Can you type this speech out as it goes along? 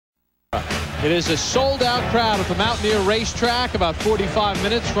It is a sold-out crowd at the Mountaineer Racetrack, about 45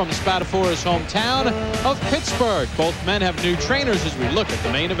 minutes from Spadafora's hometown of Pittsburgh. Both men have new trainers as we look at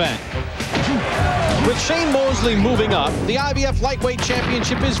the main event. With Shane Mosley moving up, the IBF Lightweight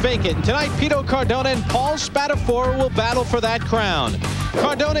Championship is vacant. And tonight, Pito Cardona and Paul Spadafora will battle for that crown.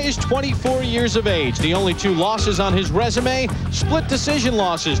 Cardona is 24 years of age. The only two losses on his resume, split decision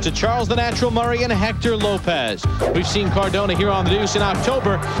losses to Charles the Natural Murray and Hector Lopez. We've seen Cardona here on the Deuce in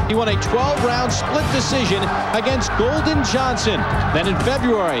October. He won a 12-round split decision against Golden Johnson. Then in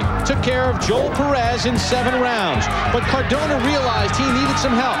February, took care of Joel Perez in 7 rounds. But Cardona realized he needed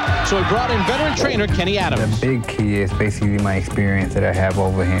some help, so he brought in veteran trainer Kenny Adams. The big key is basically my experience that I have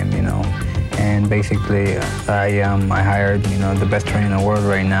over him, you know. And basically, I hired, the best trainer in the world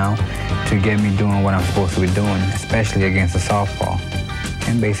right now to get me doing what I'm supposed to be doing, especially against the southpaw.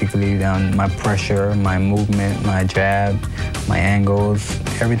 And basically, my pressure, my movement, my jab, my angles,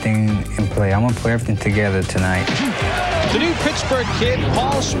 everything in play. I'm going to put everything together tonight. The new Pittsburgh kid,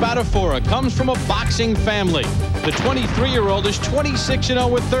 Paul Spadafora, comes from a boxing family. The 23-year-old is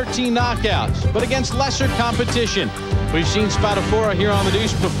 26-0 with 13 knockouts, but against lesser competition. We've seen Spadafora here on the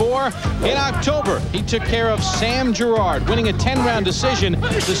Deuce before. In October, he took care of Sam Gerard, winning a 10-round decision,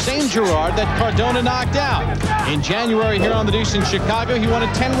 the same Gerard that Cardona knocked out. In January here on the Deuce in Chicago, he won a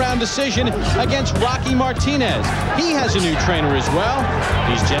 10-round decision against Rocky Martinez. He has a new trainer as well.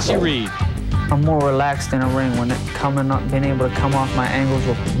 He's Jesse Reed. I'm more relaxed in a ring when being able to come off my angles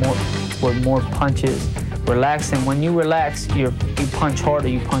with more punches. Relaxing. When you relax, you punch harder,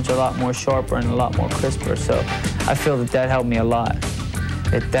 you punch a lot more sharper and a lot more crisper. So I feel that helped me a lot.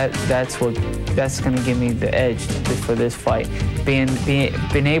 That's going to give me the edge for this fight. Being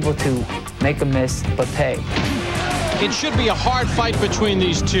able to make a miss but pay. It should be a hard fight between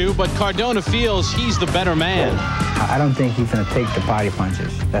these two, but Cardona feels he's the better man. I don't think he's going to take the body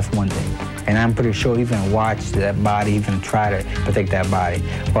punches. That's one thing. And I'm pretty sure he's going to watch that body, he's going to try to protect that body.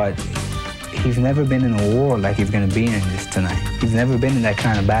 But he's never been in a war like he's going to be in this tonight. He's never been in that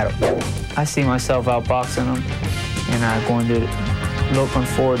kind of battle. I see myself outboxing him, and looking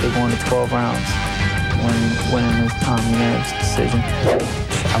forward to going to 12 rounds, winning this unanimous decision.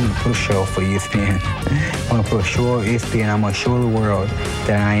 I'm going to put a show for ESPN. I'm going to put a show on ESPN. I'm going to show the world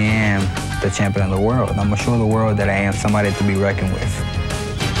that I am the champion of the world. I'm going to show the world that I am somebody to be reckoned with.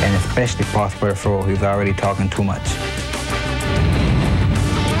 And especially Paul Spadafora, who's already talking too much.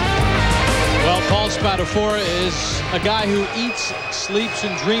 Well, Paul Spadafora is a guy who eats, sleeps,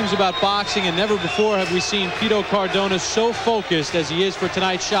 and dreams about boxing, and never before have we seen Pito Cardona so focused as he is for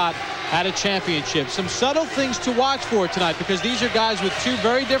tonight's shot at a championship. Some subtle things to watch for tonight, because these are guys with two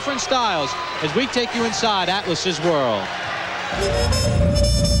very different styles as we take you inside Atlas's world.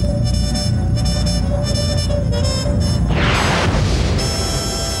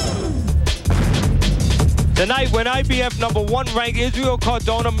 Tonight, when IBF #1 ranked Israel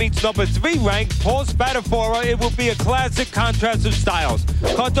Cardona meets #3 ranked Paul Spadafora, it will be a classic contrast of styles.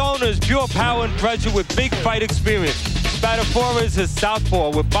 Cardona is pure power and pressure with big fight experience. Spadafora is a southpaw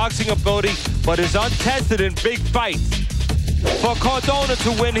with boxing ability, but is untested in big fights. For Cardona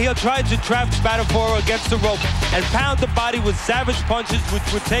to win, he'll try to trap Spadafora against the rope and pound the body with savage punches, which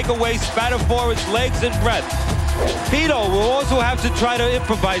would take away Spadafora's legs and breath. Pito will also have to try to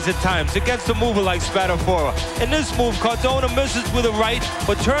improvise at times against a mover like Spadafora. In this move, Cardona misses with a right,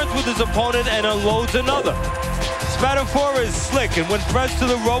 but turns with his opponent and unloads another. Spadafora is slick, and when pressed to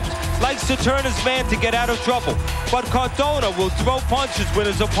the ropes, likes to turn his man to get out of trouble. But Cardona will throw punches when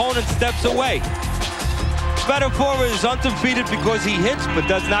his opponent steps away. Spadafora is undefeated because he hits but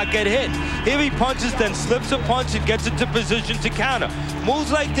does not get hit. Here he punches, then slips a punch and gets into position to counter.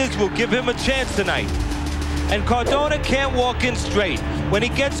 Moves like this will give him a chance tonight. And Cardona can't walk in straight. When he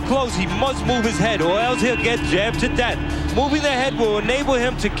gets close, he must move his head, or else he'll get jabbed to death. Moving the head will enable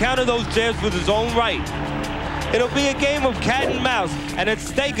him to counter those jabs with his own right. It'll be a game of cat and mouse, and at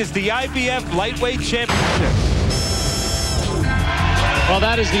stake is the IBF Lightweight Championship. Well,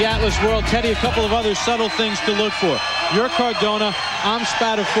 that is the Atlas world. Teddy, a couple of other subtle things to look for. You're Cardona, I'm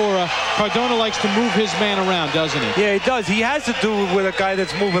Spadafora. Cardona likes to move his man around, doesn't he? Yeah, he does. He has to do it with a guy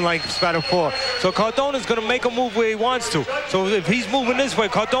that's moving like Spadafora. So Cardona's going to make a move where he wants to. So if he's moving this way,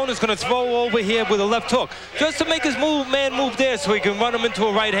 Cardona's going to throw over here with a left hook, just to make his man move there so he can run him into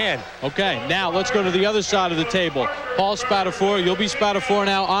a right hand. Okay, now let's go to the other side of the table. Paul Spadafora, you'll be Spadafora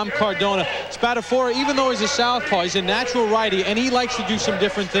now. I'm Cardona. Spadafora, even though he's a southpaw, he's a natural righty, and he likes to do some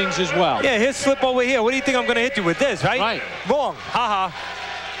different things as well. Yeah, here's slip over here. What do you think I'm going to hit you with this, right? Right. Wrong. Ha-ha.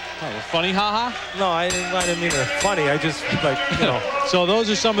 Oh, funny, haha? No, I didn't mean it funny. I just, like, you know. So those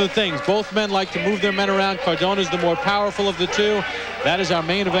are some of the things. Both men like to move their men around. Cardona's the more powerful of the two. That is our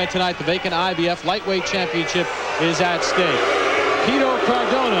main event tonight. The vacant IBF lightweight championship is at stake. Pito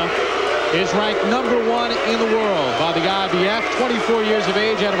Cardona is ranked #1 in the world by the IBF. 24 years of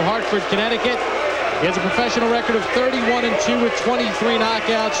age, out of Hartford, Connecticut. He has a professional record of 31-2 with 23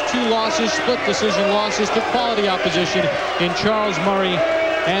 knockouts, 2 losses, split decision losses to quality opposition in Charles Murray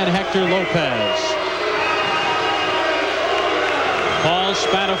and Hector Lopez. Paul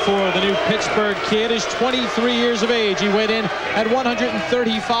Spadafora, the new Pittsburgh kid, is 23 years of age. He weighed in at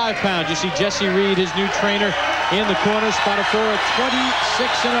 135 pounds. You see Jesse Reed, his new trainer, in the corner. Spadafora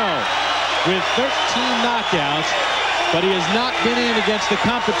 26-0 with 13 knockouts, but he has not been in against the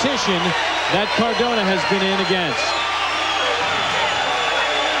competition that Cardona has been in against.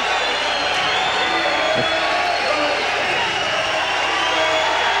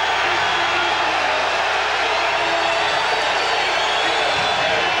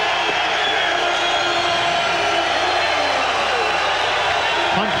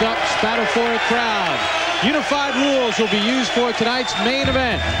 Pumped up Spadafora crowd. Unified rules will be used for tonight's main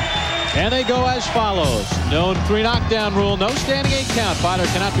event. And they go as follows. Known 3 knockdown rule. No standing 8 count. Fighter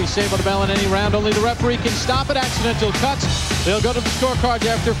cannot be saved on the bell in any round. Only the referee can stop it. Accidental cuts. They'll go to the scorecards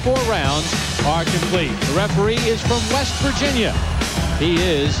after 4 rounds are complete. The referee is from West Virginia. He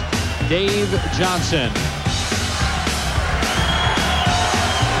is Dave Johnson.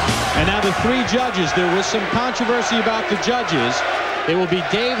 And now the 3 judges. There was some controversy about the judges. It will be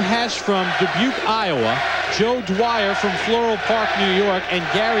Dave Hess from Dubuque, Iowa, Joe Dwyer from Floral Park, New York, and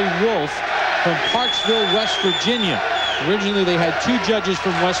Gary Wolf from Parksville, West Virginia. Originally, they had 2 judges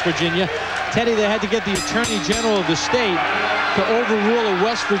from West Virginia. Teddy, they had to get the Attorney General of the state to overrule a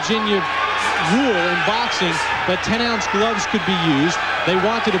West Virginia rule in boxing that 10-ounce gloves could be used. They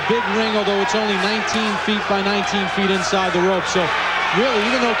wanted a big ring, although it's only 19 feet by 19 feet inside the rope. So really,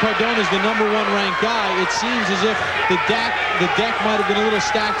 even though Cardona's the #1 ranked guy, it seems as if the deck might have been a little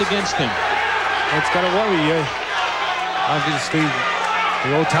stacked against him. It's got to worry you. Obviously,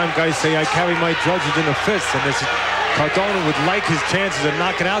 the old-time guys say, I carry my judges in a fist, and this Cardona would like his chances of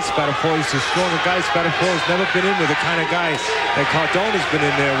knocking out Spadafora. He's a stronger guy. Spadafora's never been in with the kind of guy that Cardona's been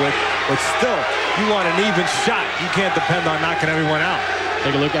in there with, but still, you want an even shot. You can't depend on knocking everyone out.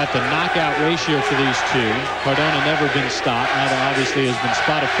 Take a look at the knockout ratio for these two. Cardona never been stopped. Neither obviously has been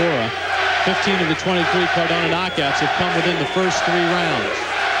Spadafora. 15 of the 23 Cardona knockouts have come within the first 3 rounds.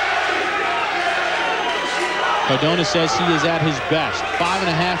 Cardona says he is at his best.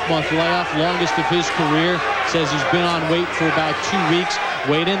 5.5-month layoff, longest of his career. Says he's been on weight for about 2 weeks.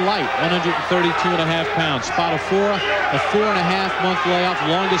 Weighed in light, 132.5 pounds. Spadafora, a 4.5-month layoff,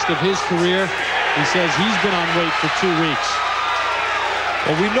 longest of his career. He says he's been on weight for 2 weeks.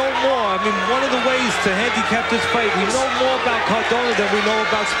 Well, we know more. I mean, one of the ways to handicap this fight, we know more about Cardona than we know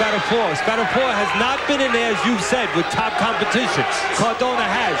about Spadafora. Spadafora has not been in there, as you've said, with top competition. Cardona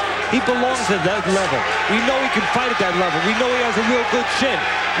has. He belongs at that level. We know he can fight at that level. We know he has a real good chin.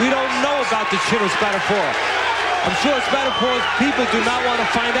 We don't know about the chin of Spadafora. I'm sure Spadafora's people do not want to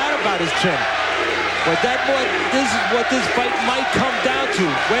find out about his chin. But this is what this fight might come down to.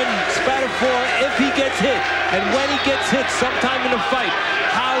 When Spadafora, if he gets hit, and when he gets hit sometime in the fight,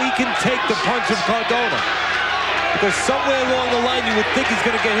 how he can take the punch of Cardona. Because somewhere along the line you would think he's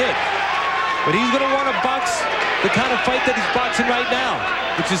going to get hit. But he's going to want to box the kind of fight that he's boxing right now,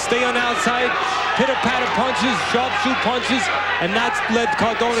 which is stay on the outside, pitter-patter punches, sharpshoot punches, and not let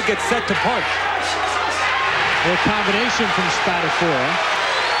Cardona get set to punch. A combination from Spadafora.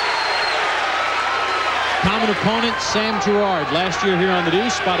 Common opponent, Sam Gerard. Last year here on the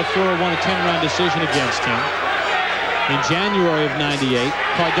Deuce, Spadafora won a 10-round decision against him. In January of '98,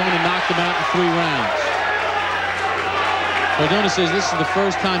 Cardona knocked him out in 3 rounds. Cardona says this is the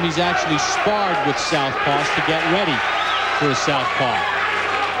first time he's actually sparred with southpaws to get ready for a southpaw.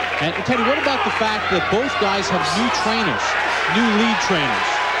 And Teddy, what about the fact that both guys have new trainers, new lead trainers?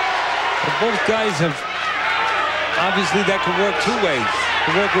 Well, both guys have, obviously that could work 2 ways.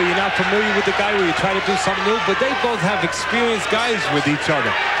 The work where you're not familiar with the guy, where you try to do something new, but they both have experienced guys with each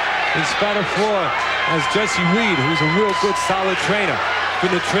other. In Spadafora has Jesse Reed, who's a real good, solid trainer. Been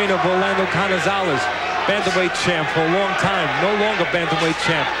the trainer of Orlando Canizales, bantamweight champ for a long time. No longer bantamweight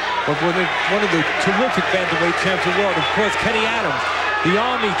champ, but one of the terrific bantamweight champs in the world. Of course, Kenny Adams, the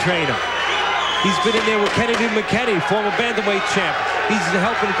Army trainer. He's been in there with Kennedy McKinney, former bantamweight champ. He's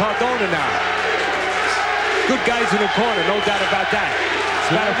helping Cardona now. Good guys in the corner, no doubt about that.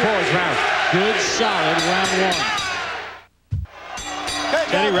 Spadafora's round. Good, solid round 1.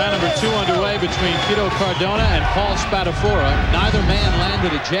 Teddy, round number 2 underway between Pito Cardona and Paul Spadafora. Neither man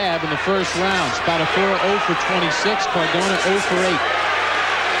landed a jab in the first round. Spadafora 0 for 26, Cardona 0 for 8.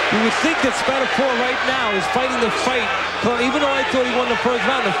 You would think that Spadafora right now is fighting the fight, even though I thought he won the first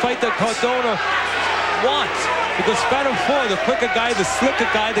round, the fight that Cardona wants. Because Spadafora, the quicker guy, the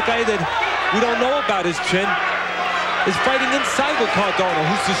slicker guy, the guy that we don't know about his chin, is fighting inside with Cardona,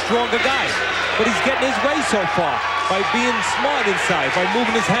 who's the stronger guy. But he's getting his way so far by being smart inside, by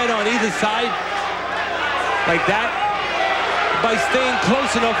moving his head on either side like that, by staying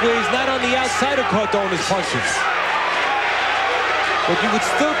close enough where he's not on the outside of Cardona's punches. But you would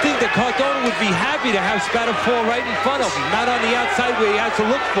still think that Cardona would be happy to have Spadafora right in front of him, not on the outside where he has to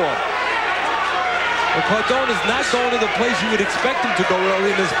look for him. But Cardona's not going to the place you would expect him to go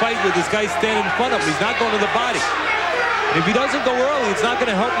early in this fight with this guy standing in front of him. He's not going to the body. And if he doesn't go early, it's not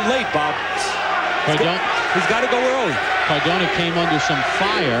going to help him late, Bob. He's got to go early. Cardona came under some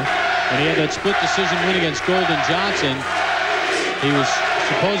fire, and he had that split decision win against Golden Johnson. He was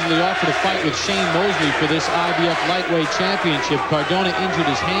supposedly offered a fight with Shane Mosley for this IBF lightweight championship. Cardona injured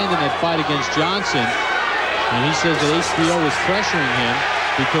his hand in that fight against Johnson, and he says that HBO was pressuring him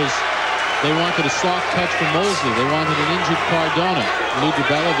because they wanted a soft touch from Mosley. They wanted an injured Cardona. Lou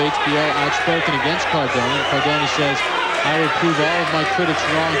DiBella of HBO outspoken against Cardona, and Cardona says, I will prove all of my critics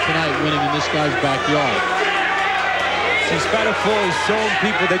wrong tonight winning in this guy's backyard. See, Spadafora is showing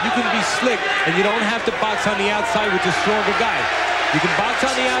people that you can be slick and you don't have to box on the outside with the stronger guy. You can box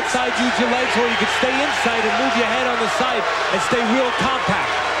on the outside, use your legs, or you can stay inside and move your head on the side and stay real compact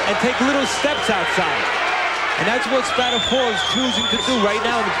and take little steps outside. And that's what Spadafora is choosing to do right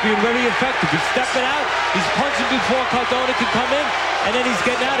now, and it's being very effective. He's stepping out, he's punching before Cardona can come in, and then he's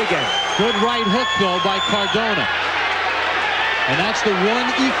getting out again. Good right hook, though, by Cardona. And that's the one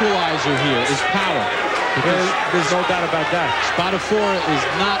equalizer here, is power. There's no doubt about that. Spadafora is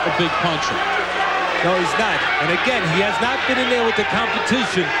not a big puncher. No, he's not. And again, he has not been in there with the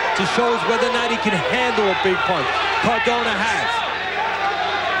competition to show us whether or not he can handle a big punch. Cardona has.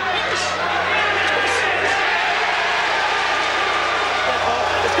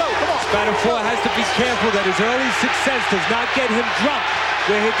 Let's go, come on. Spadafora has to be careful that his early success does not get him drunk,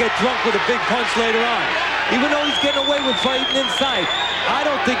 where he'll get drunk with a big punch later on. Even though he's getting away with fighting inside, I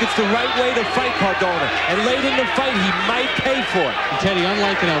don't think it's the right way to fight Cardona. And late in the fight, he might pay for it. And Teddy,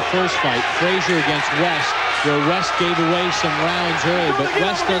 unlike in our first fight, Frazier against West, where West gave away some rounds early, but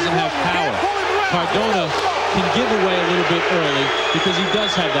West doesn't have power. Cardona can give away a little bit early because he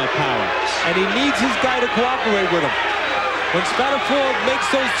does have that power. And he needs his guy to cooperate with him. When Spadafora makes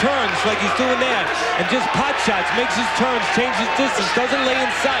those turns like he's doing there, and just pot shots, makes his turns, changes distance, doesn't lay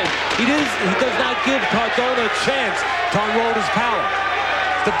inside, he does not give Cardona a chance to unload his power.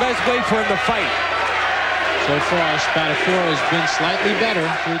 It's the best way for him to fight. So far, Spadafora has been slightly better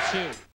through 2.